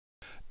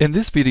In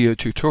this video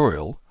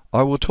tutorial,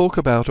 I will talk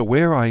about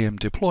AwareIM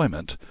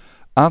deployment,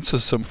 answer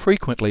some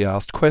frequently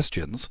asked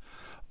questions,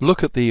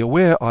 look at the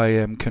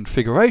AwareIM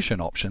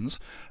configuration options,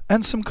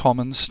 and some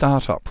common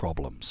startup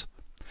problems.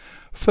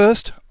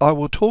 First, I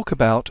will talk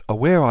about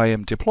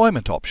AwareIM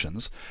deployment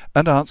options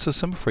and answer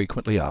some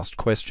frequently asked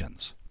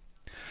questions.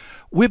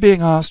 We're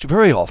being asked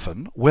very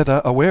often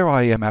whether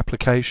AwareIM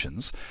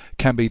applications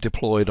can be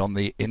deployed on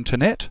the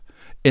Internet,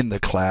 in the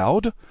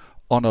cloud,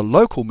 on a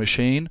local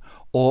machine,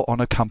 or on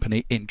a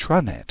company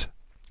intranet.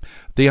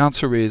 The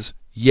answer is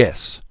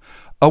yes.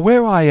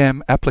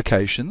 AwareIM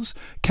applications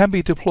can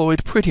be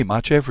deployed pretty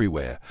much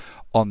everywhere,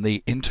 on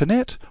the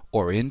Internet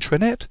or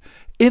intranet,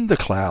 in the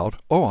cloud,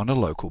 or on a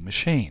local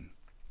machine.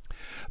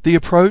 The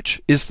approach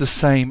is the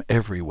same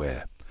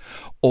everywhere.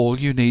 All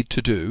you need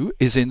to do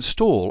is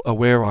install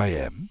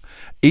AwareIM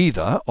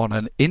either on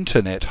an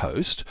Internet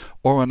host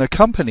or on a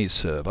company's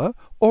server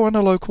or on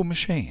a local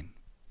machine.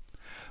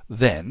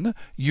 Then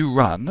you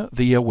run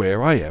the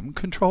AwareIM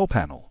control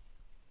panel.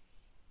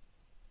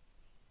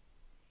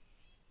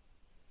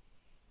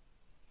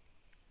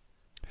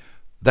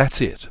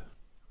 That's it.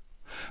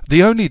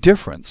 The only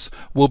difference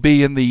will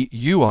be in the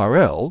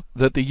URL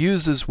that the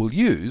users will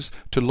use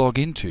to log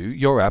into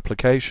your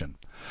application.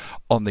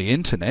 On the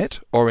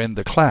Internet or in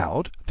the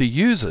cloud, the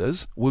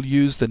users will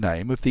use the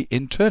name of the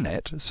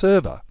Internet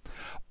server.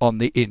 On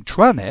the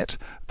intranet,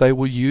 they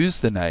will use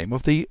the name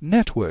of the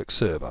network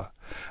server.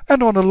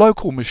 And on a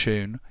local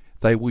machine,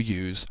 they will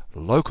use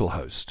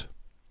localhost.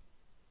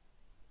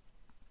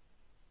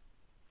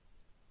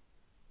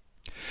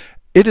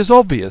 It is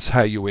obvious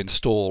how you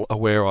install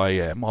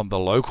AwareIM on the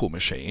local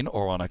machine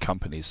or on a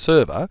company's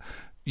server.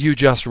 You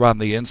just run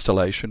the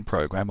installation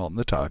program on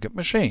the target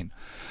machine.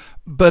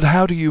 But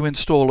how do you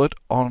install it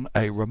on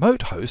a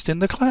remote host in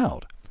the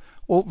cloud?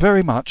 Well,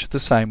 very much the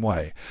same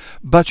way.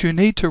 But you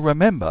need to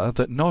remember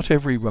that not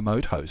every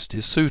remote host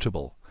is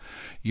suitable.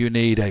 You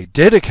need a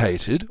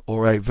dedicated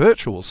or a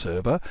virtual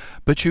server,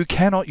 but you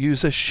cannot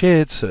use a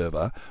shared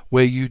server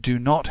where you do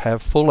not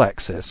have full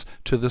access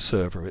to the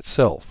server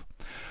itself.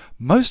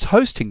 Most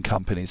hosting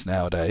companies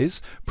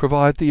nowadays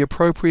provide the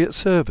appropriate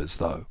servers,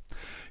 though.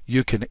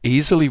 You can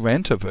easily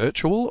rent a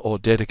virtual or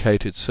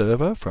dedicated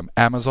server from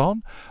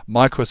Amazon,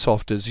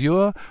 Microsoft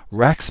Azure,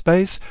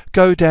 Rackspace,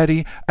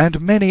 GoDaddy,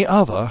 and many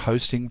other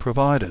hosting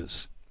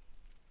providers.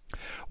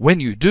 When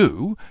you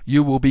do,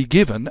 you will be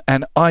given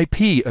an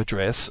IP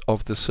address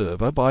of the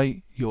server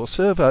by your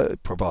server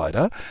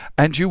provider,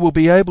 and you will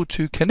be able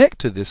to connect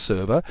to this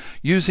server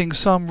using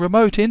some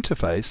remote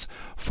interface,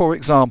 for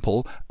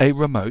example, a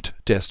remote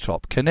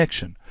desktop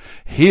connection.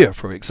 Here,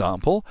 for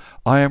example,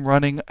 I am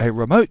running a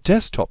remote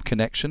desktop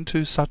connection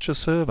to such a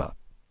server.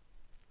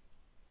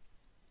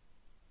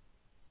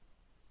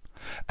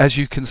 As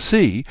you can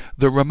see,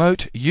 the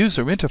remote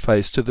user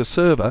interface to the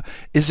server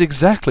is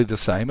exactly the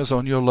same as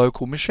on your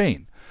local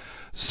machine.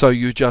 So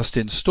you just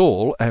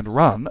install and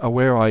run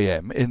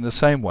AwareIM in the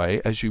same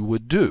way as you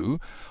would do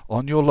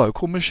on your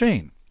local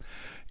machine.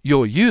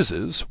 Your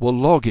users will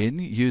log in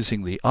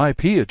using the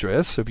IP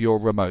address of your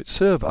remote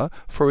server,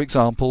 for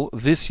example,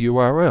 this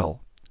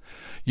URL.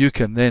 You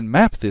can then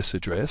map this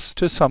address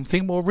to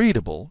something more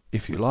readable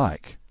if you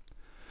like.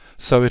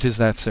 So it is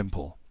that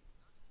simple.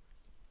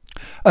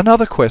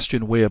 Another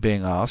question we are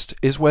being asked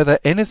is whether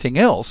anything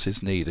else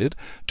is needed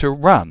to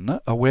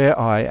run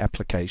AwareIM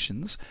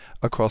applications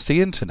across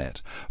the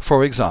Internet.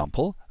 For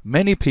example,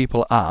 many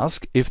people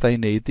ask if they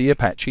need the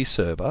Apache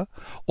server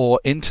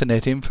or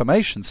Internet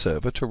Information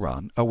Server to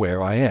run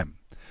AwareIM.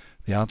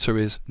 The answer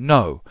is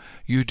no,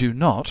 you do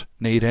not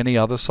need any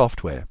other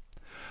software.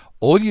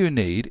 All you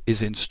need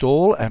is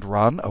install and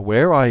run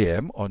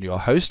AwareIM on your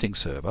hosting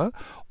server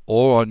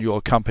or on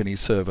your company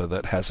server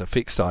that has a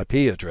fixed IP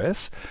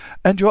address,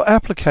 and your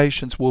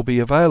applications will be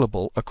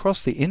available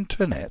across the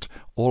Internet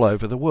all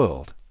over the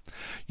world.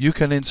 You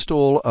can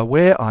install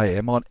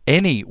AwareIM on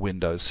any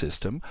Windows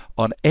system,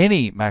 on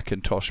any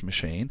Macintosh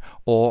machine,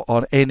 or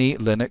on any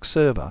Linux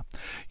server.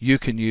 You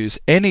can use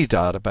any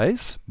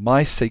database,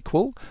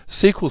 MySQL,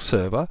 SQL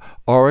Server,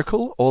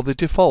 Oracle, or the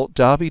default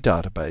Derby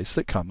database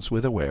that comes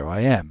with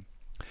AwareIM.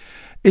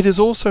 It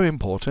is also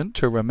important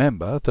to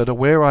remember that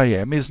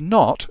AwareIM is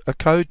not a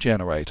code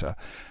generator.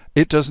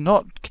 It does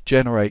not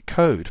generate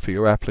code for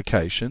your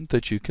application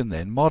that you can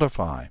then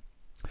modify.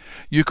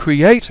 You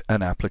create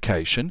an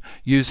application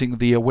using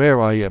the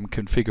AwareIM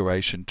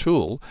configuration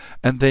tool,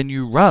 and then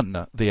you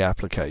run the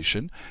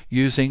application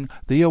using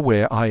the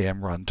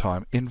AwareIM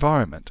runtime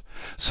environment.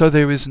 So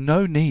there is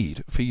no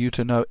need for you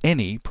to know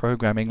any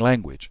programming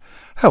language.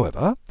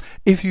 However,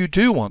 if you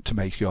do want to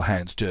make your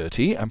hands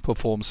dirty and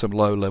perform some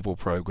low-level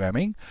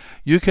programming,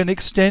 you can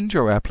extend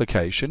your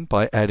application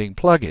by adding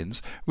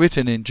plugins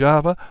written in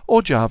Java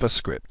or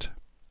JavaScript.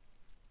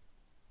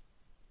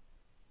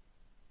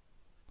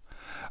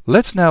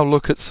 Let's now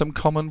look at some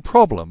common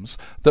problems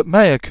that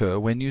may occur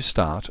when you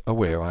start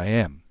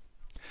AwareIM.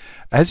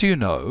 As you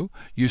know,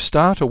 you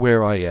start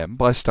AwareIM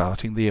by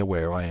starting the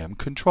AwareIM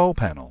control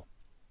panel.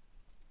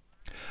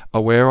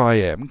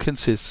 AwareIM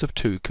consists of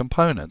two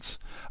components,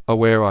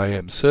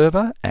 AwareIM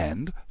Server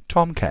and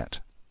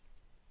Tomcat.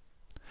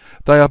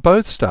 They are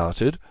both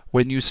started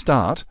when you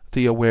start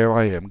the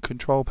AwareIM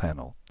control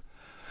panel.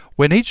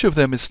 When each of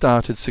them is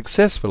started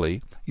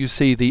successfully, you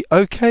see the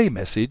OK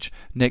message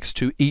next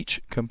to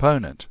each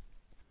component.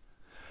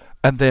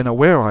 And then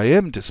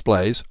AwareIM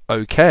displays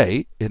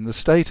OK in the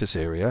status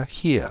area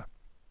here.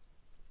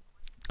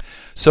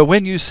 So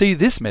when you see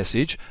this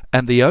message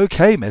and the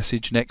OK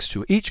message next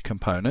to each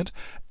component,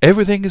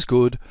 everything is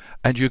good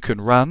and you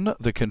can run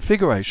the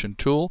configuration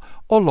tool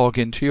or log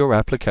into your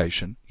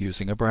application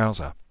using a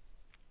browser.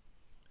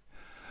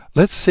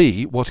 Let's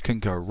see what can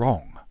go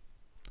wrong.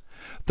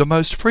 The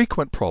most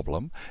frequent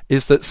problem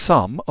is that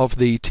some of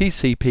the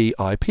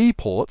TCP/IP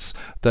ports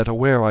that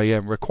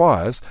AwareIM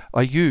requires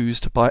are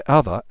used by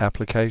other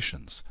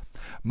applications.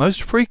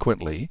 Most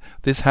frequently,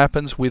 this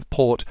happens with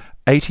port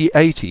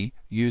 8080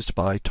 used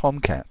by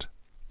Tomcat.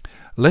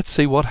 Let's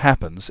see what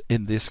happens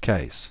in this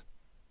case.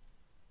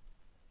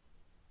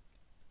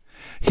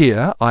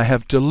 Here I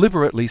have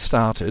deliberately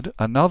started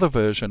another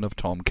version of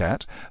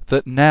Tomcat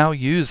that now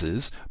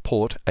uses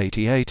port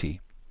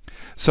 8080.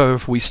 So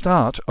if we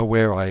start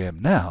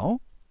AwareIM now,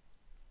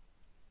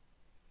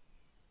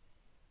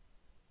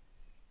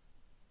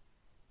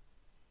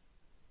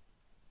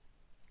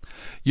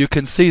 you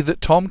can see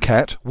that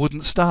Tomcat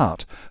wouldn't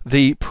start.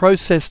 The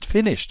processed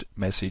finished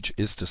message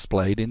is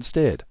displayed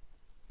instead.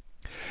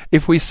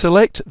 If we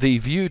select the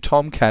View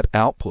Tomcat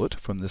output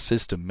from the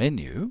System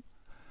menu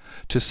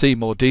to see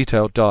more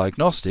detailed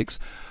diagnostics,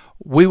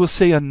 we will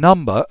see a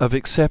number of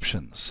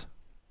exceptions.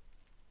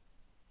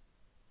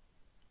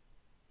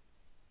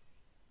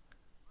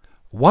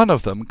 One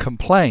of them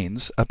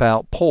complains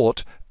about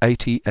port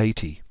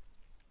 8080.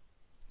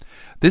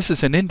 This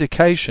is an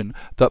indication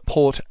that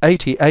port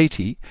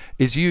 8080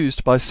 is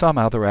used by some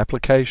other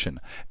application,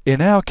 in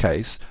our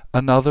case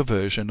another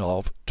version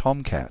of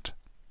Tomcat.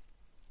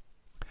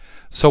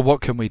 So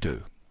what can we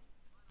do?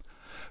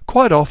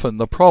 Quite often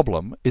the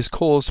problem is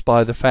caused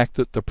by the fact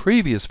that the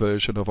previous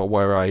version of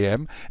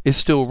AwareIM is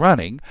still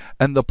running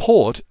and the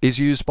port is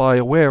used by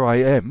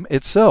AwareIM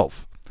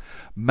itself.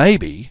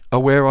 Maybe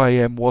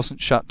AwareIM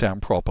wasn't shut down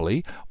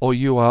properly, or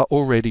you are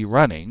already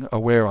running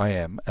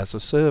AwareIM as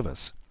a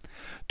service.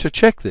 To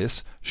check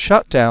this,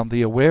 shut down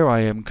the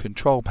AwareIM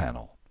control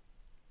panel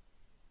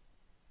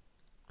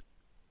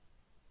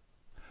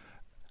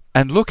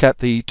and look at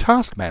the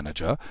Task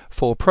Manager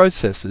for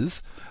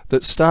processes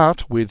that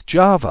start with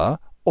Java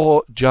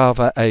or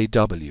Java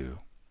AW.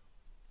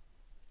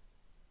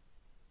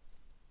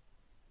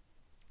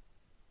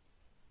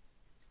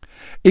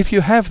 If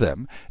you have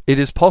them, it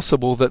is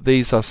possible that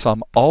these are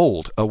some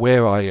old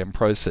AwareIM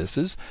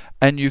processes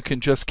and you can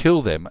just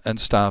kill them and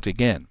start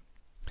again.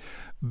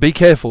 Be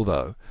careful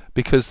though,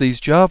 because these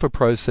Java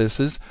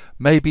processes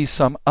may be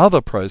some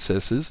other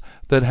processes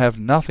that have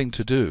nothing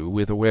to do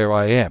with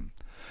AwareIM.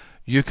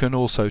 You can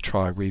also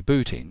try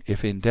rebooting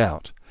if in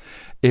doubt.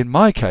 In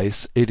my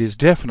case, it is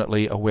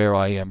definitely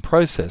AwareIM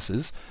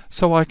processes,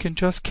 so I can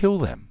just kill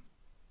them.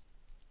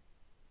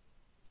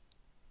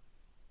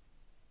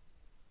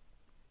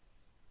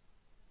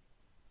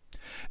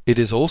 It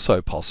is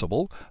also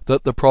possible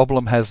that the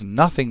problem has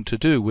nothing to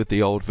do with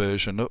the old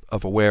version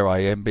of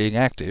AwareIM being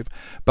active,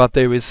 but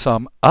there is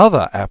some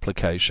other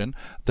application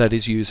that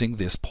is using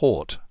this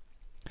port.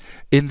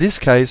 In this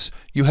case,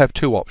 you have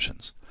two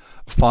options.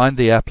 Find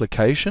the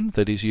application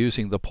that is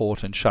using the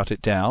port and shut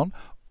it down,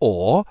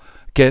 or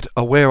get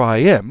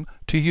AwareIM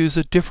to use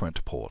a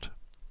different port.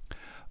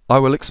 I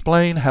will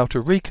explain how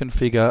to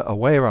reconfigure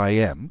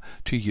AwareIM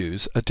to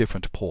use a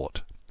different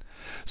port.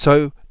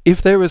 So, if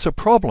there is a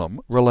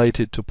problem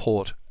related to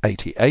port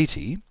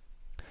 8080,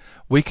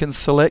 we can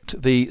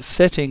select the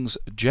Settings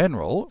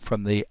General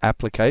from the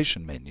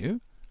Application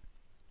menu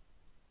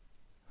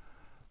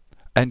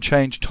and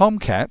change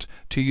Tomcat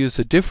to use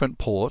a different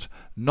port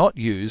not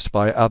used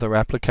by other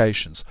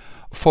applications,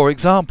 for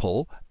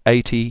example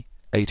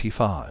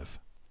 8085.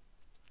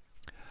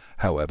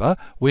 However,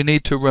 we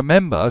need to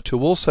remember to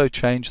also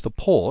change the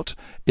port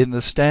in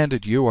the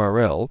standard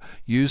URL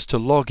used to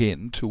log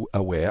in to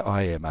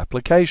AwareIM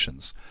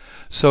applications.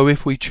 So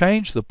if we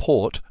change the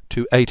port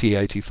to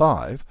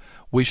 8085,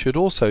 we should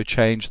also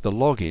change the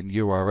login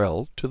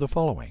URL to the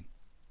following.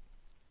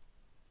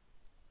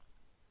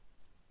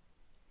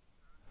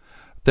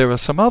 There are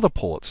some other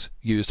ports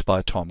used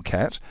by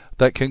Tomcat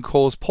that can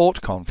cause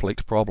port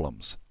conflict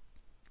problems.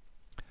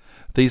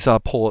 These are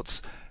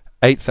ports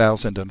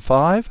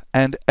 8005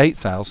 and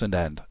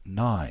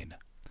 8009.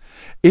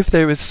 If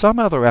there is some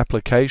other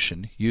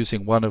application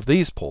using one of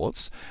these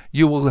ports,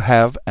 you will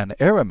have an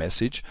error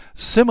message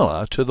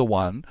similar to the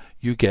one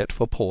you get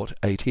for port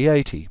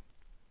 8080.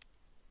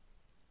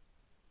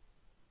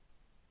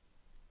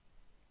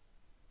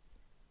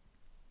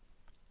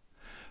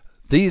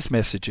 These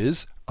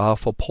messages are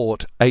for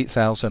port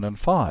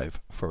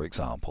 8005, for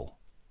example.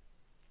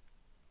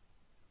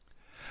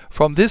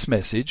 From this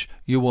message,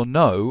 you will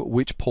know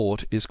which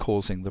port is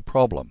causing the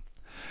problem.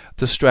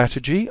 The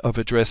strategy of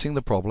addressing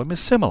the problem is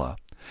similar.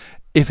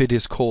 If it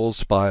is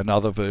caused by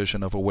another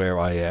version of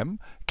AwareIM,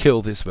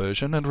 kill this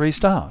version and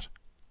restart.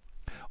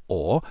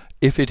 or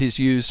if it is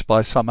used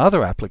by some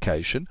other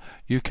application,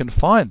 you can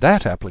find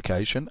that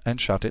application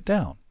and shut it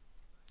down.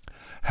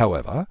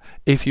 However,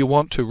 if you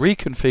want to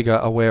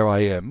reconfigure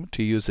AwareIM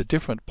to use a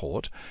different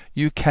port,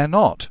 you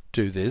cannot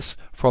do this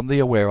from the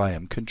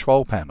AwareIM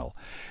control panel.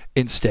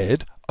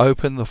 Instead,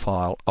 open the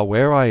file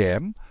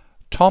AwareIM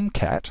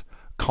tomcat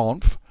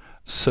conf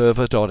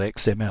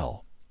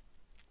server.xml.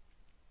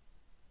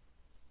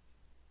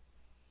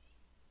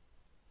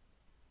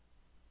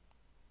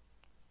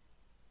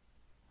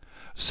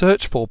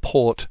 Search for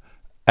port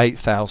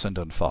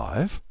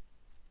 8005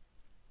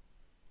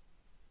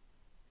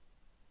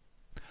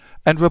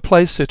 and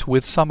replace it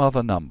with some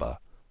other number,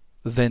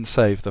 then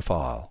save the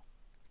file.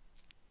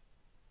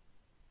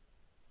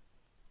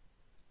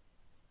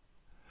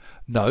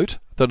 Note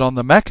that on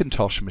the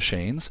Macintosh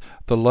machines,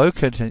 the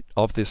location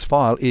of this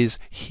file is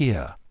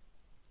here.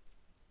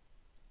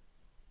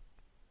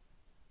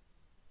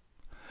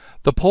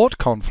 The port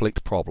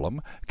conflict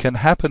problem can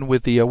happen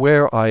with the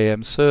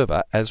AwareIM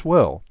server as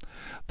well.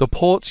 The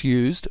ports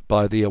used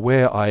by the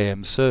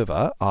AwareIM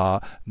server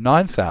are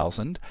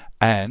 9000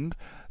 and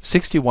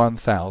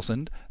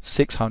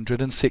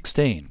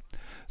 61616.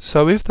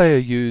 So if they are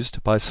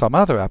used by some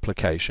other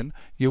application,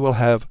 you will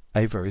have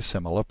a very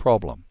similar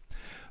problem.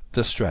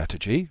 The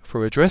strategy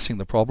for addressing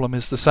the problem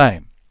is the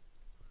same.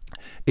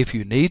 If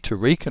you need to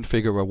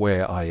reconfigure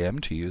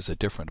AwareIM to use a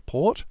different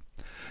port,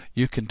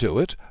 you can do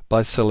it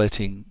by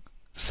selecting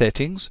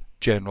Settings,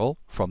 General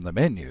from the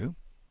menu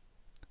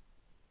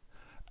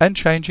and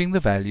changing the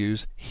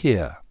values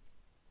here.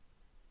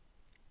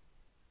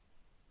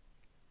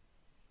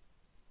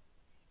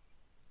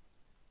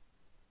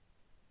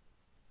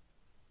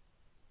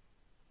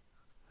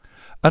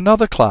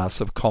 Another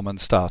class of common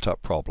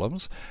startup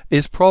problems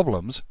is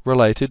problems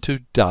related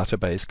to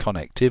database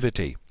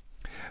connectivity.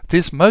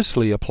 This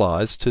mostly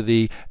applies to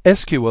the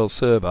SQL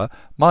Server,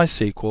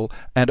 MySQL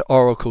and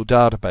Oracle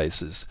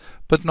databases,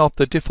 but not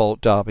the default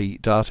Derby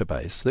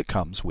database that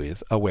comes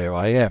with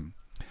AwareIM.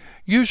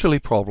 Usually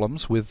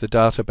problems with the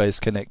database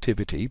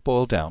connectivity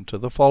boil down to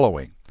the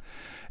following: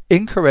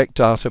 incorrect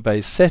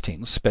database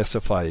settings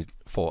specified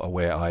for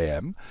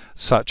AwareIM,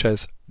 such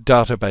as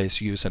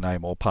database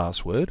username or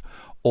password,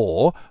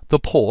 or the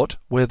port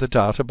where the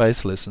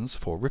database listens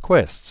for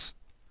requests.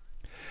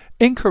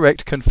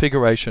 Incorrect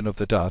configuration of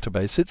the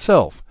database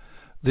itself.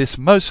 This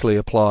mostly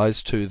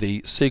applies to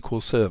the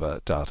SQL Server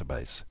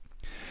database.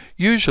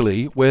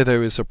 Usually, where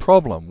there is a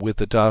problem with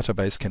the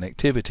database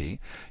connectivity,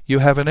 you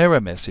have an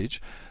error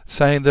message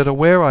saying that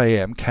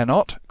AwareIM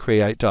cannot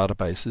create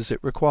databases it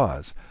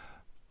requires.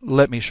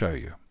 Let me show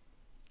you.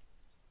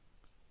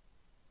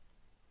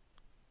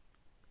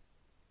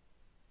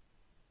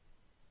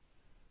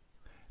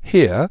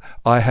 Here,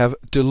 I have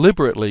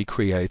deliberately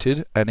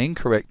created an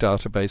incorrect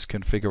database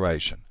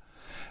configuration.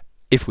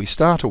 If we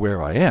start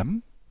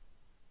AwareIM,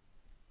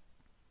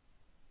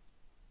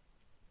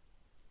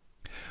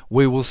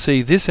 we will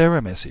see this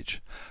error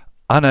message: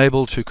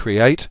 unable to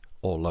create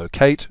or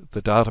locate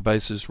the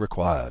databases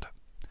required.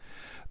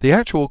 The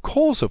actual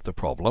cause of the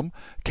problem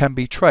can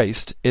be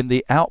traced in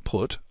the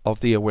output of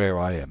the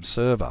AwareIM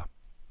server.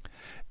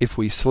 If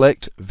we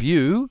select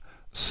View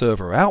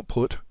Server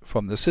Output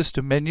from the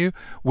System menu,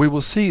 we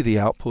will see the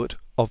output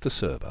of the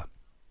server.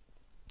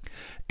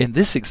 In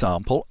this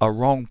example, a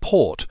wrong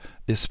port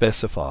is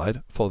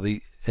specified for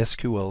the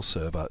SQL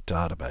Server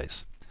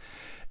database.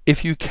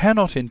 If you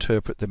cannot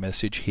interpret the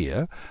message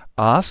here,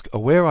 ask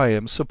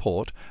AwareIM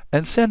support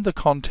and send the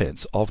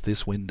contents of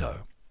this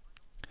window.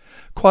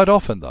 Quite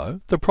often, though,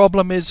 the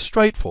problem is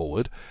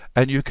straightforward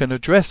and you can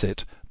address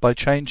it by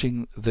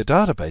changing the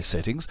database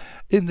settings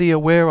in the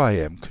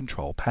AwareIM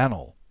control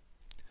panel.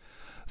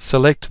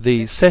 Select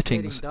the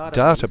Settings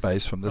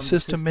database from the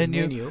System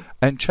menu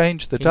and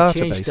change the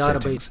database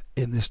settings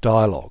in this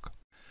dialog.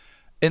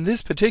 In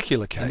this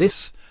particular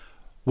case,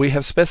 we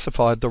have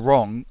specified the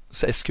wrong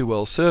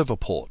SQL Server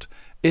port.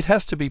 It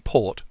has to be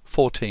port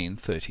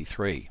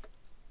 1433.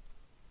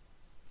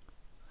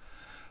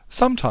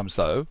 Sometimes,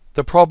 though,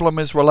 the problem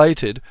is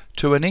related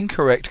to an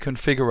incorrect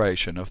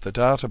configuration of the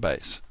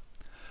database.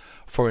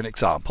 For an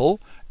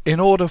example, in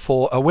order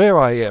for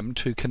AwareIM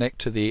to connect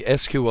to the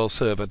SQL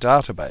Server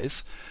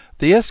database,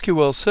 the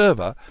SQL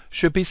Server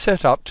should be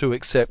set up to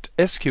accept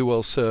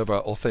SQL Server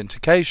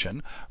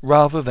authentication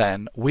rather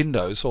than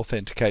Windows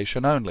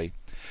authentication only.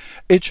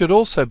 It should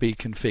also be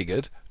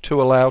configured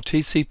to allow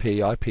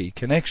TCP/IP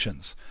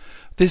connections.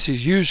 This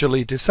is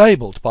usually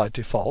disabled by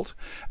default,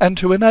 and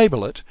to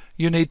enable it,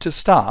 you need to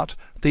start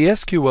the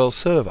SQL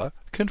Server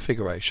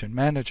Configuration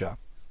Manager.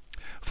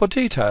 For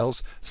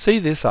details, see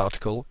this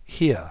article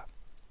here.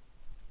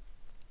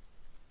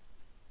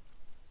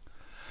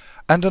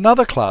 And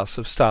another class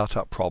of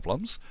startup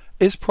problems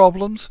is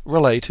problems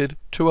related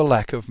to a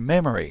lack of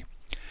memory.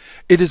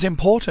 It is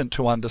important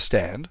to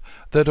understand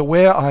that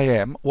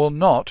AwareIM will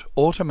not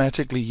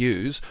automatically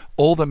use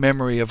all the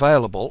memory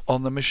available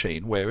on the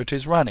machine where it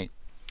is running.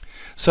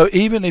 So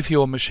even if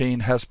your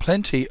machine has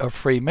plenty of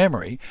free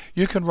memory,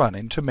 you can run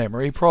into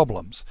memory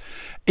problems.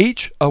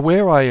 Each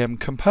AwareIM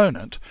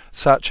component,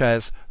 such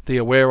as The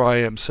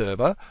AwareIM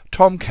server,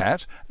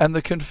 Tomcat, and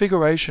the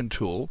configuration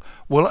tool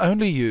will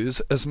only use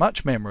as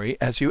much memory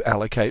as you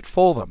allocate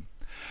for them.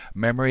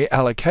 Memory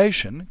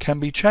allocation can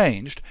be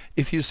changed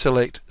if you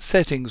select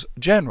Settings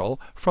General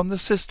from the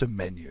System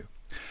menu.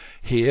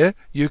 Here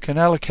you can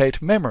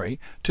allocate memory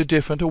to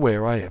different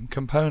AwareIM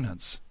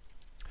components.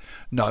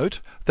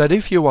 Note that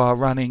if you are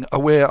running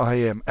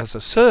AwareIM as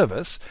a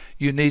service,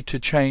 you need to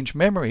change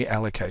memory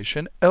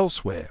allocation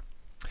elsewhere.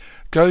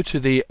 Go to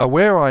the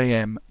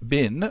AwareIM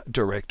bin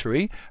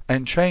directory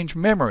and change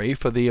memory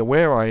for the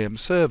AwareIM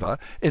server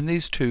in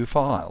these two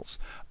files,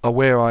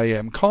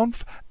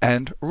 awareimconf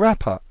and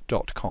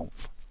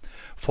wrapper.conf.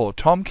 For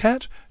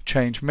Tomcat,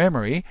 change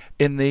memory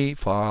in the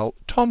file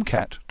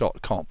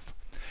tomcat.conf.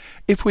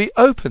 If we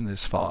open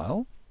this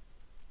file,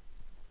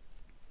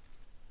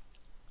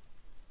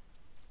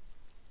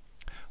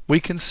 we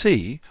can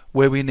see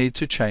where we need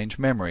to change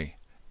memory,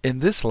 in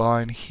this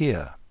line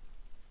here.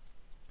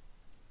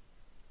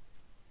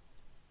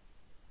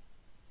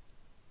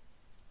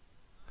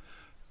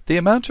 The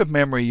amount of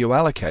memory you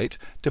allocate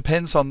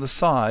depends on the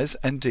size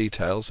and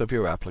details of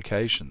your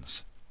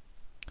applications.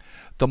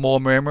 The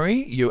more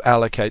memory you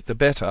allocate, the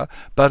better,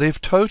 but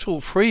if total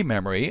free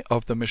memory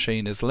of the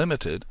machine is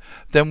limited,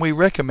 then we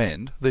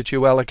recommend that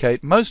you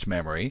allocate most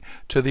memory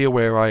to the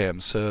AwareIM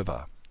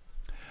server.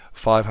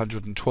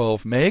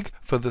 512 meg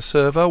for the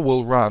server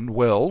will run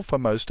well for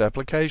most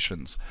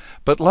applications,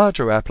 but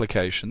larger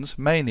applications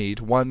may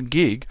need 1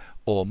 gig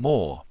or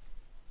more.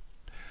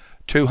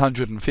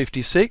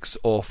 256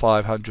 or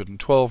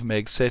 512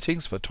 meg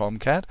settings for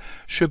Tomcat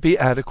should be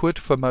adequate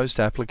for most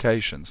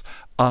applications,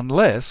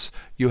 unless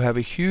you have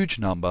a huge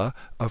number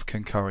of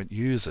concurrent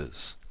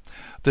users.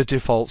 The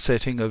default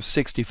setting of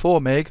 64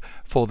 meg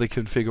for the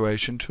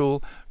configuration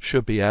tool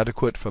should be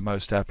adequate for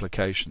most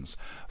applications.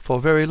 For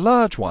very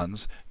large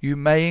ones, you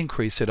may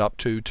increase it up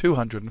to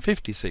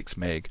 256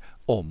 meg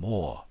or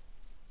more.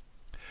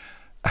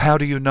 How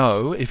do you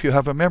know if you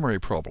have a memory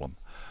problem?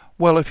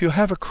 Well, if you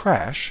have a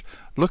crash,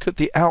 look at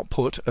the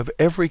output of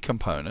every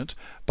component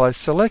by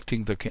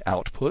selecting the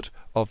output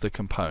of the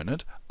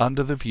component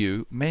under the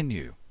View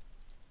menu.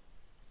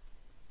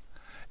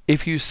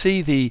 If you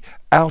see the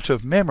Out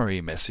of Memory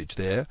message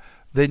there,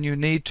 then you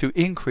need to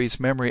increase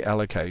memory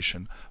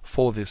allocation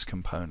for this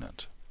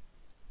component.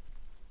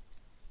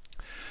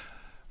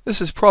 This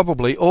is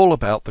probably all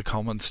about the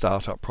common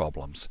startup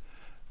problems.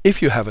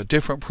 If you have a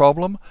different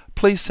problem,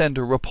 please send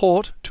a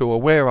report to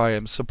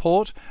AwareIM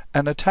support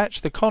and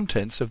attach the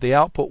contents of the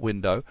output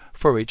window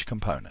for each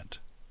component.